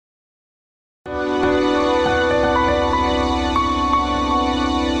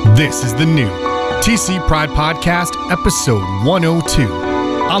This is the new TC Pride Podcast, episode 102,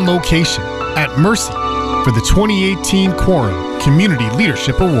 on location at Mercy for the 2018 Quorum Community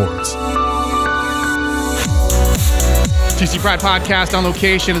Leadership Awards. TC Pride Podcast on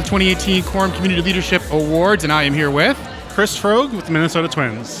location at the 2018 Quorum Community Leadership Awards, and I am here with Chris Frogue with the Minnesota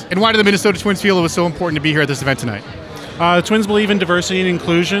Twins. And why do the Minnesota Twins feel it was so important to be here at this event tonight? The Twins believe in diversity and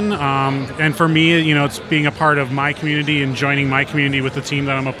inclusion, and for me, it's being a part of my community and joining my community with the team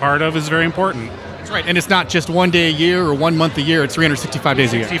that I'm a part of is very important. That's right, and it's not just 1 day a year or 1 month a year, it's 365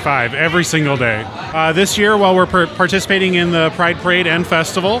 days a year. 65, every single day. This year, while we're participating in the Pride Parade and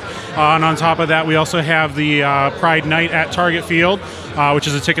Festival, and on top of that, we also have the Pride Night at Target Field, which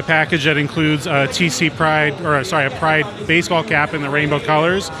is a ticket package that includes a Pride baseball cap in the rainbow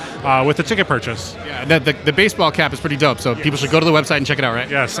colors with a ticket purchase. Yeah, the baseball cap is pretty dope, so people should go to the website and check it out, right?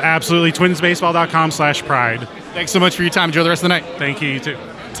 Yes, absolutely. twinsbaseball.com/pride. Thanks so much for your time. Enjoy the rest of the night. Thank you, you too.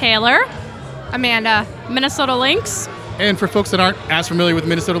 Taylor. Amanda, Minnesota Lynx. And for folks that aren't as familiar with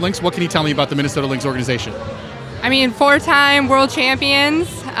Minnesota Lynx, what can you tell me about the Minnesota Lynx organization? I mean, 4-time world champions,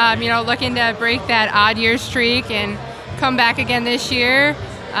 looking to break that odd year streak and come back again this year.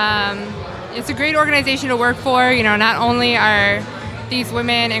 It's a great organization to work for. Not only are these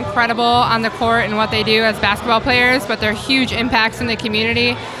women incredible on the court and what they do as basketball players, but they're huge impacts in the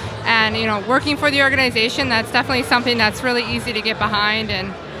community. And, working for the organization, that's definitely something that's really easy to get behind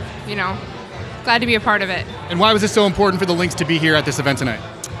and, glad to be a part of it. And why was it so important for the Lynx to be here at this event tonight?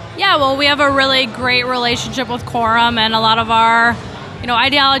 Yeah, well, we have a really great relationship with Quorum, and a lot of our,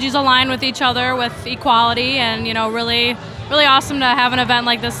 ideologies align with each other with equality, and, really, really awesome to have an event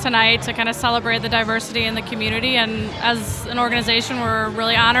like this tonight to kind of celebrate the diversity in the community. And as an organization, we're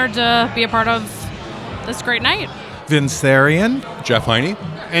really honored to be a part of this great night. Vince Therian. Jeff Heine.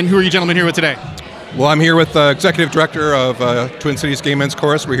 And who are you gentlemen here with today? Well, I'm here with the Executive Director of Twin Cities Gay Men's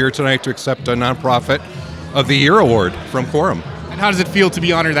Chorus. We're here tonight to accept a Nonprofit of the Year Award from Quorum. And how does it feel to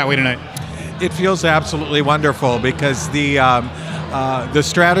be honored that way tonight? It feels absolutely wonderful because the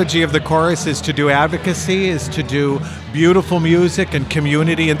strategy of the chorus is to do advocacy, is to do beautiful music and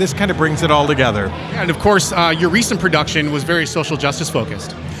community, and this kind of brings it all together. And of course, your recent production was very social justice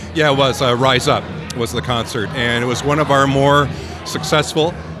focused. Yeah, it was. Rise Up was the concert, and it was one of our more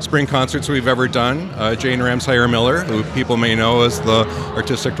successful spring concerts we've ever done. Jane Ramshire Miller, who people may know as the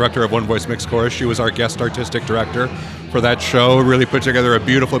artistic director of One Voice Mixed Chorus, she was our guest artistic director for that show. Really put together a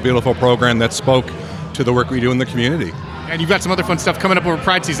beautiful, beautiful program that spoke to the work we do in the community. And you've got some other fun stuff coming up over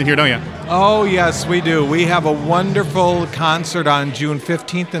Pride season here, don't you? Oh, yes, we do. We have a wonderful concert on June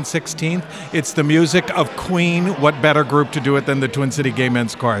 15th and 16th. It's the music of Queen. What better group to do it than the Twin City Gay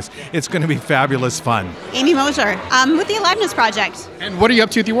Men's Chorus? It's going to be fabulous fun. Amy Mosier, with the Aliveness Project. And what are you up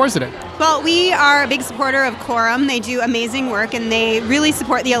to at the awards today? Well, we are a big supporter of Quorum. They do amazing work, and they really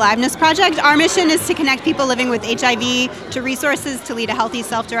support the Aliveness Project. Our mission is to connect people living with HIV to resources to lead a healthy,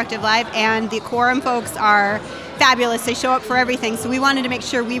 self-directed life, and the Quorum folks are fabulous. They show up for everything. So we wanted to make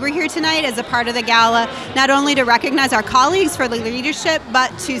sure we were here tonight as a part of the gala, not only to recognize our colleagues for the leadership,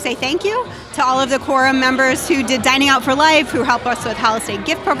 but to say thank you to all of the Quorum members who did Dining Out for Life, who help us with Holiday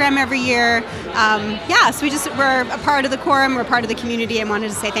Gift Program every year. So we're a part of the Quorum, we're part of the community, and wanted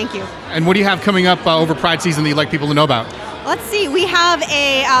to say thank you. And what do you have coming up over Pride season that you'd like people to know about? Let's see, we have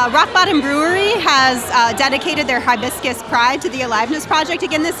a Rock Bottom Brewery has dedicated their Hibiscus Pride to the Aliveness Project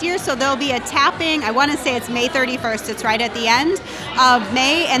again this year, so there'll be a tapping. I want to say it's May 31st, it's right at the end of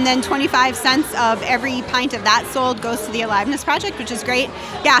May, and then 25 cents of every pint of that sold goes to the Aliveness Project, which is great.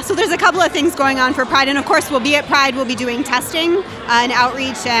 Yeah, so there's a couple of things going on for Pride, and of course we'll be at Pride, we'll be doing testing and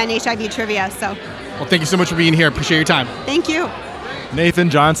outreach and HIV trivia. So, well, thank you so much for being here. Appreciate your time. Thank you.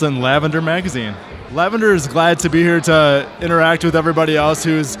 Nathan Johnson, Lavender Magazine. Lavender is glad to be here to interact with everybody else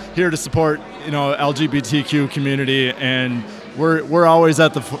who's here to support, LGBTQ community, and we're always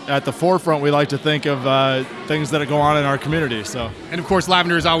at the forefront. We like to think of things that go on in our community. So, and of course,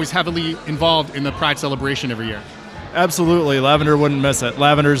 Lavender is always heavily involved in the Pride celebration every year. Absolutely, Lavender wouldn't miss it.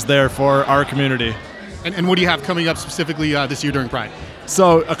 Lavender's there for our community. And what do you have coming up specifically this year during Pride?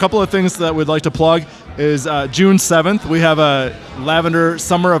 So a couple of things that we'd like to plug is June 7th, we have a Lavender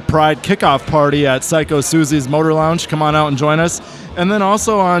Summer of Pride kickoff party at Psycho Susie's Motor Lounge. Come on out and join us. And then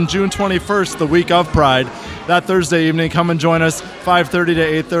also on June 21st, the week of Pride, that Thursday evening, come and join us 5:30 to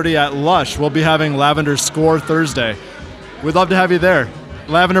 8:30 at Lush. We'll be having Lavender Score Thursday. We'd love to have you there.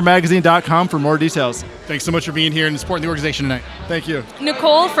 LavenderMagazine.com for more details. Thanks so much for being here and supporting the organization tonight. Thank you.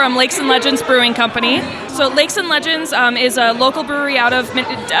 Nicole from Lakes and Legends Brewing Company. So Lakes and Legends is a local brewery out of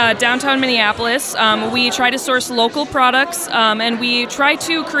downtown Minneapolis. We try to source local products, and we try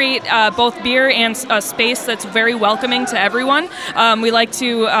to create both beer and a space that's very welcoming to everyone. We like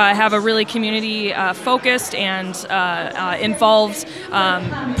to have a really community-focused and involved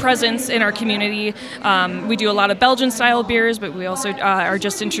presence in our community. We do a lot of Belgian-style beers, but we also are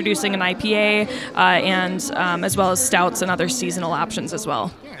just introducing an IPA and as well as stouts and other seasonal options as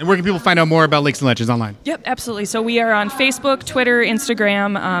well. And where can people find out more about Lakes and Legends online? Yep, absolutely. So we are on Facebook, Twitter,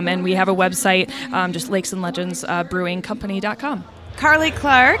 Instagram, and we have a website, just lakesandlegendsbrewingcompany.com. Carly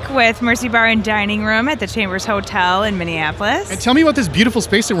Clark with Mercy Bar and Dining Room at the Chambers Hotel in Minneapolis. And tell me about this beautiful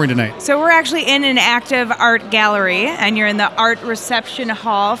space that we're in tonight. So we're actually in an active art gallery, and you're in the art reception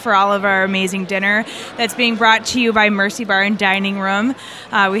hall for all of our amazing dinner that's being brought to you by Mercy Bar and Dining Room.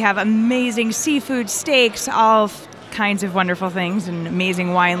 We have amazing seafood, steaks, all kinds of wonderful things, and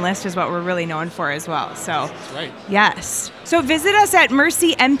amazing wine list is what we're really known for as well. So, that's right. Yes. So visit us at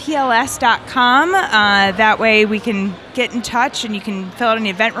mercympls.com. That way we can get in touch and you can fill out an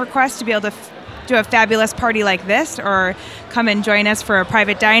event request to be able to do a fabulous party like this, or come and join us for a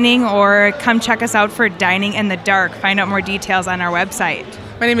private dining, or come check us out for Dining in the Dark. Find out more details on our website.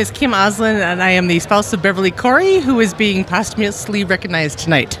 My name is Kim Oslin, and I am the spouse of Beverly Corey, who is being posthumously recognized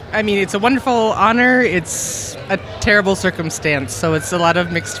tonight. I mean, it's a wonderful honor. It's a terrible circumstance, so it's a lot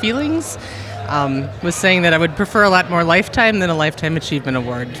of mixed feelings. Was saying that I would prefer a lot more Lifetime than a Lifetime Achievement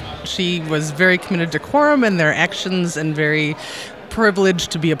Award. She was very committed to Quorum and their actions, and very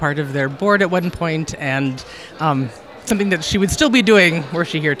privileged to be a part of their board at one point, and something that she would still be doing were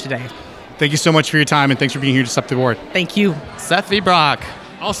she here today. Thank you so much for your time, and thanks for being here to accept the award. Thank you. Seth V. Brock.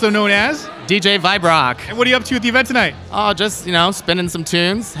 Also known as DJ Vibrock. And what are you up to at the event tonight? Oh, just, spinning some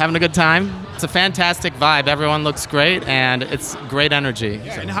tunes, having a good time. It's a fantastic vibe. Everyone looks great, and it's great energy.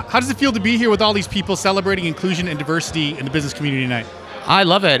 Yeah, and how does it feel to be here with all these people celebrating inclusion and diversity in the business community tonight? I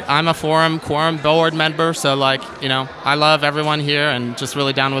love it. I'm a Quorum board member, so I love everyone here and just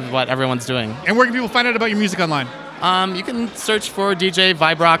really down with what everyone's doing. And where can people find out about your music online? You can search for DJ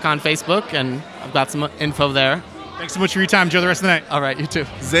Vibrock on Facebook, and I've got some info there. Thanks so much for your time. Enjoy the rest of the night. All right, you too.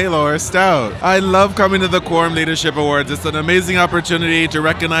 Zaylor Stout. I love coming to the Quorum Leadership Awards. It's an amazing opportunity to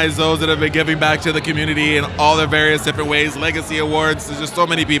recognize those that have been giving back to the community in all their various different ways. Legacy awards. There's just so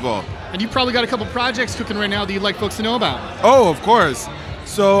many people. And you probably got a couple projects cooking right now that you'd like folks to know about. Oh, of course.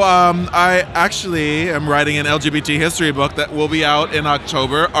 So I actually am writing an LGBT history book that will be out in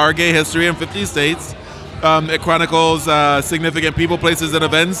October, Our Gay History in 50 States. It chronicles significant people, places, and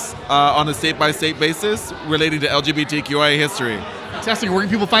events on a state-by-state basis relating to LGBTQIA history. Fantastic. Where can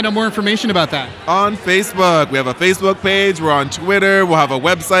people find out more information about that? On Facebook. We have a Facebook page. We're on Twitter. We'll have a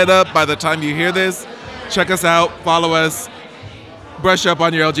website up by the time you hear this. Check us out. Follow us. Brush up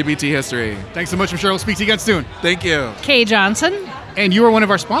on your LGBT history. Thanks so much. I'm sure we'll speak to you again soon. Thank you. Kay Johnson. And you are one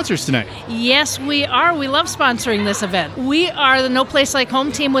of our sponsors tonight. Yes, we are. We love sponsoring this event. We are the No Place Like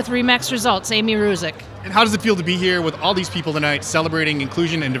Home team with Remax Results, Amy Ruzick. And how does it feel to be here with all these people tonight celebrating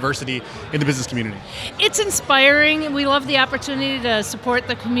inclusion and diversity in the business community? It's inspiring. We love the opportunity to support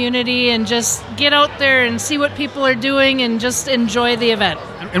the community and just get out there and see what people are doing and just enjoy the event.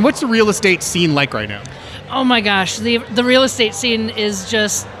 And what's the real estate scene like right now? Oh my gosh, the real estate scene is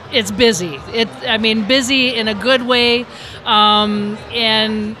just, it's busy. Busy in a good way,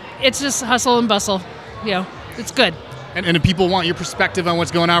 and it's just hustle and bustle. It's good. And if people want your perspective on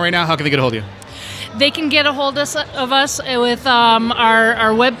what's going on right now, how can they get a hold of you? They can get a hold of us with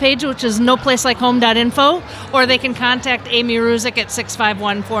our webpage, which is noplacelikehome.info, or they can contact Amy Ruzick at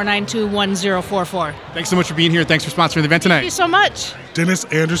 651-492-1044. Thanks so much for being here. Thanks for sponsoring the event tonight. Thank you so much. Dennis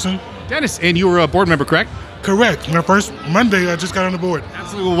Anderson. Dennis, and you were a board member, correct? Correct. My first Monday, I just got on the board.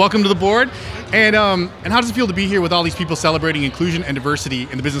 Absolutely. Well, welcome to the board. And how does it feel to be here with all these people celebrating inclusion and diversity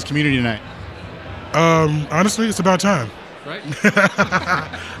in the business community tonight? Honestly, it's about time. Right?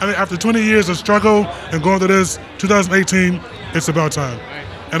 After 20 years of struggle and going through this, 2018, it's about time. Right.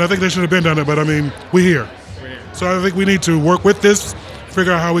 And I think they should have been done it, but we're here. So I think we need to work with this,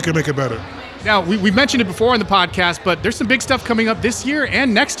 figure out how we can make it better. Now, we mentioned it before on the podcast, but there's some big stuff coming up this year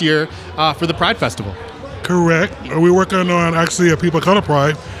and next year for the Pride Festival. Correct. We're working on actually a People of Color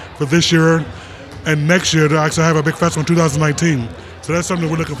Pride for this year and next year to actually have a big festival in 2019. So that's something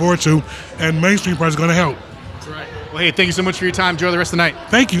we're looking forward to, and Mainstream Pride is going to help. That's right. Well, hey, thank you so much for your time. Enjoy the rest of the night.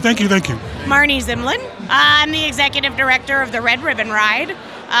 Thank you. Marnie Zimlin. I'm the executive director of the Red Ribbon Ride.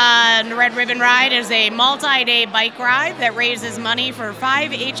 The Red Ribbon Ride is a multi-day bike ride that raises money for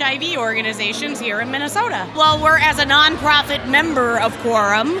 5 HIV organizations here in Minnesota. Well, we're as a nonprofit member of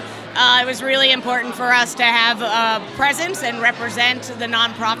Quorum. it was really important for us to have a presence and represent the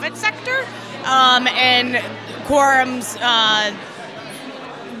nonprofit sector, and Quorum's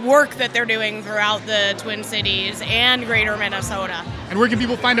work that they're doing throughout the Twin Cities and Greater Minnesota. And where can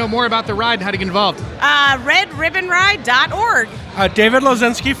people find out more about the ride and how to get involved? RedRibbonRide.org. David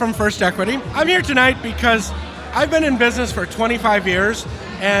Lozinski from First Equity. I'm here tonight because I've been in business for 25 years,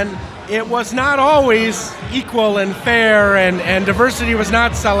 and it was not always equal and fair, and diversity was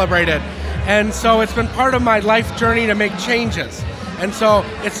not celebrated. And so it's been part of my life journey to make changes. And so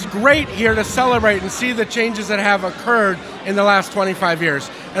it's great here to celebrate and see the changes that have occurred in the last 25 years.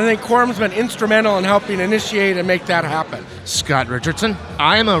 And I think Quorum's been instrumental in helping initiate and make that happen. Scott Richardson.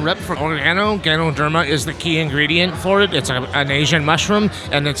 I am a rep for oregano. Ganoderma is the key ingredient for it. It's an Asian mushroom,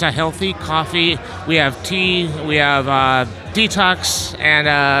 and it's a healthy coffee. We have tea, we have detox, and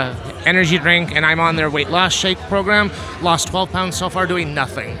energy drink, and I'm on their weight loss shake program. Lost 12 pounds so far doing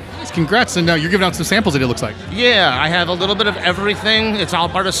nothing. Congrats, and you're giving out some samples, it looks like. Yeah, I have a little bit of everything. It's all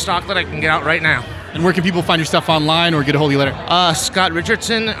part of stock that I can get out right now. And where can people find your stuff online or get a hold of you later? Scott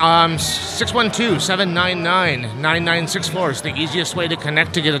Richardson, 612-799-9964 is the easiest way to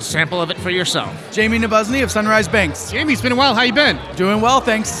connect to get a sample of it for yourself. Jamie Nabuzny of Sunrise Banks. Jamie, it's been a while. How you been? Doing well,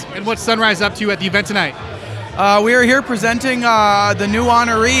 thanks. And what's Sunrise up to at the event tonight? We are here presenting the new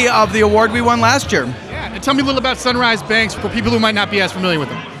honoree of the award we won last year. Yeah, and tell me a little about Sunrise Banks for people who might not be as familiar with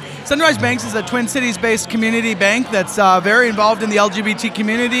them. Sunrise Banks is a Twin Cities-based community bank that's very involved in the LGBT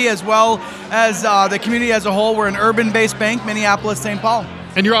community as well as the community as a whole. We're an urban-based bank, Minneapolis, St. Paul.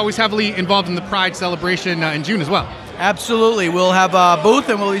 And you're always heavily involved in the Pride celebration in June as well. Absolutely. We'll have a booth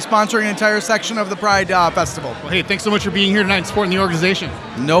and we'll be sponsoring an entire section of the Pride Festival. Well, hey, thanks so much for being here tonight and supporting the organization.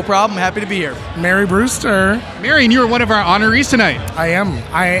 No problem. Happy to be here. Mary Brewster. Mary, and you are one of our honorees tonight.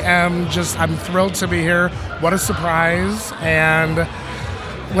 I'm thrilled to be here. What a surprise, and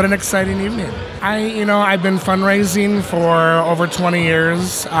what an exciting evening. I've been fundraising for over 20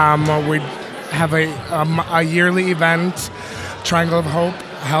 years. We have a yearly event, Triangle of Hope,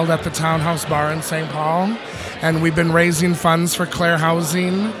 held at the Townhouse Bar in St. Paul. And we've been raising funds for Clare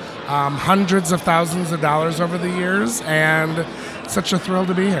Housing, hundreds of thousands of dollars over the years, and it's such a thrill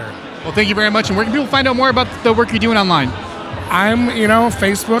to be here. Well, thank you very much. And where can people find out more about the work you're doing online? I'm,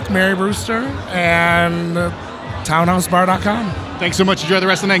 Facebook, Mary Brewster, and townhousebar.com. Thanks so much. Enjoy the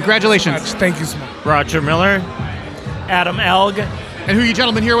rest of the night. Congratulations. Thank you so much. Roger Miller, Adam Elg. And who are you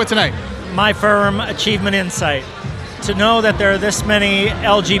gentlemen here with tonight? My firm, Achievement Insight. To know that there are this many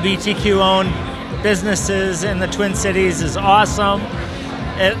LGBTQ-owned businesses in the Twin Cities is awesome.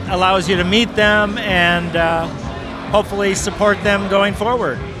 It allows you to meet them and hopefully support them going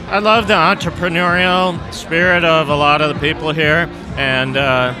forward. I love the entrepreneurial spirit of a lot of the people here, and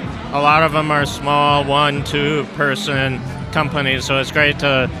a lot of them are small 1-2 person companies, so it's great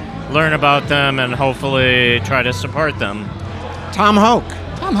to learn about them and hopefully try to support them. Tom Hoke.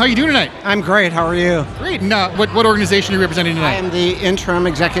 Tom, how are you doing tonight? I'm great. How are you? Great. And what organization are you representing tonight? I am the interim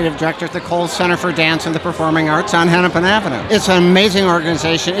executive director at the Cole Center for Dance and the Performing Arts on Hennepin Avenue. It's an amazing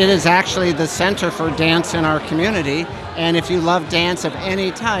organization. It is actually the center for dance in our community, and if you love dance of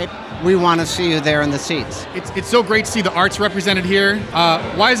any type, we want to see you there in the seats. It's so great to see the arts represented here.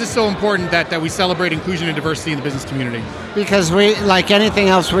 Why is it so important that we celebrate inclusion and diversity in the business community? Because we, like anything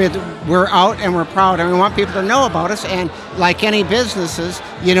else, we're out and we're proud, and we want people to know about us. And like any businesses,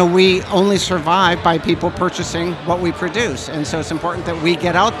 we only survive by people purchasing what we produce. And so it's important that we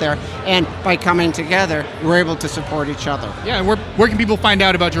get out there, and by coming together, we're able to support each other. Yeah, and where can people find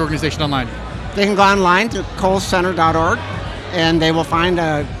out about your organization online? They can go online to colecenter.org, and they will find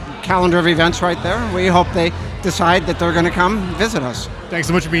a calendar of events right there. We hope they decide that they're going to come visit us. Thanks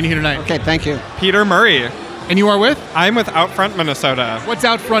so much for being here tonight. Okay, thank you. Peter Murray. And you are with? I'm with Outfront Minnesota. What's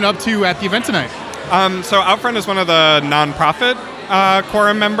Outfront up to at the event tonight? So Outfront is one of the nonprofit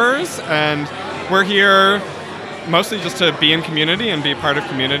Quorum members, and we're here mostly just to be in community and be part of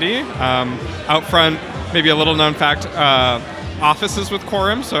community. Outfront, maybe a little known fact, offices with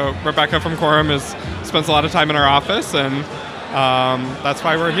Quorum. So Rebecca from Quorum spends a lot of time in our office, and that's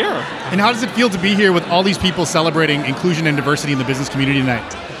why we're here. And how does it feel to be here with all these people celebrating inclusion and diversity in the business community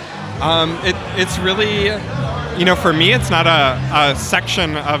tonight? It's really, for me, it's not a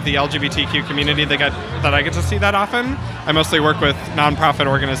section of the LGBTQ community that I get to see that often. I mostly work with nonprofit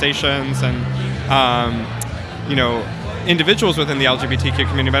organizations and, individuals within the LGBTQ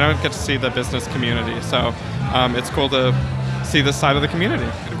community, but I don't get to see the business community. So it's cool to see this side of the community.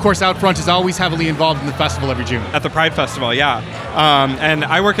 Of course, Outfront is always heavily involved in the festival every June. At the Pride Festival, yeah. And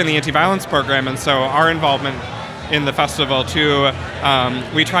I work in the anti-violence program, and so our involvement in the festival too,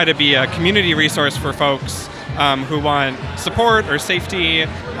 we try to be a community resource for folks who want support or safety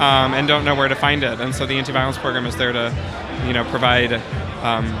and don't know where to find it. And so the anti-violence program is there to, provide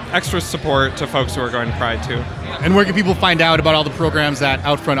extra support to folks who are going to Pride too. And where can people find out about all the programs that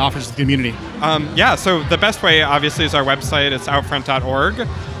Outfront offers to the community? So the best way, obviously, is our website. It's outfront.org.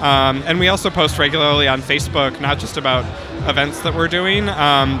 And we also post regularly on Facebook, not just about events that we're doing,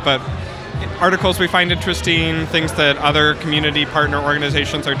 but articles we find interesting, things that other community partner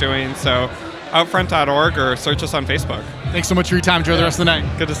organizations are doing. So outfront.org or search us on Facebook. Thanks so much for your time. Enjoy the rest of the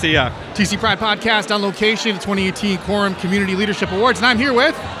night. Good to see ya. TC Pride Podcast on location, the 2018 Quorum Community Leadership Awards. And I'm here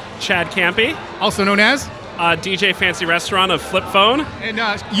with Chad Campy, also known as DJ Fancy Restaurant of Flip Phone. And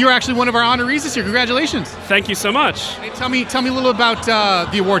you're actually one of our honorees this year. Congratulations. Thank you so much. Hey, tell me a little about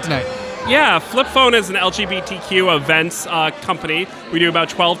the award tonight. Yeah, Flip Phone is an LGBTQ events company. We do about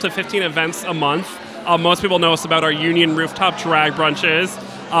 12 to 15 events a month. Most people know us about our Union Rooftop drag brunches.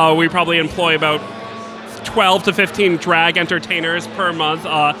 We probably employ about 12 to 15 drag entertainers per month,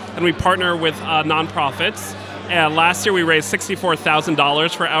 and we partner with nonprofits. Last year we raised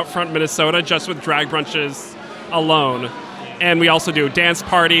 $64,000 for Outfront Minnesota just with drag brunches alone. And we also do dance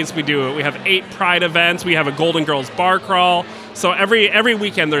parties. We have 8 Pride events. We have a Golden Girls bar crawl. So every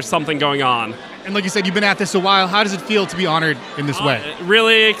weekend there's something going on. And like you said, you've been at this a while. How does it feel to be honored in this way?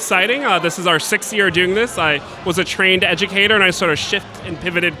 Really exciting. This is our 6th year doing this. I was a trained educator, and I sort of shifted and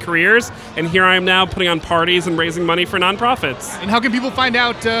pivoted careers. And here I am now putting on parties and raising money for nonprofits. And how can people find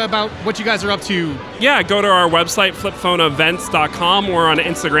out about what you guys are up to? Yeah, go to our website, flipphoneevents.com, or on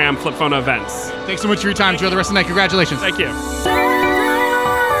Instagram, flipphoneevents. Thanks so much for your time. Enjoy the rest of the night. Congratulations. Thank you.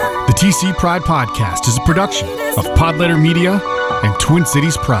 The TC Pride Podcast is a production of Podletter Media and Twin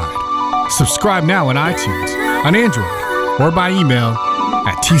Cities Pride. Subscribe now on iTunes, on Android, or by email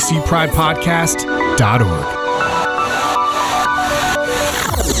at tcpridepodcast.org.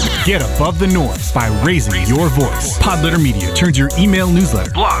 Get above the noise by raising your voice. Podletter Media turns your email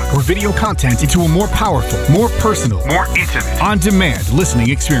newsletter, blog, or video content into a more powerful, more personal, more intimate, on-demand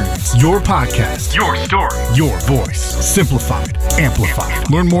listening experience. Your podcast, your story, your voice. Simplified, amplified.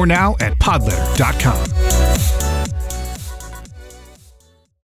 Learn more now at podletter.com.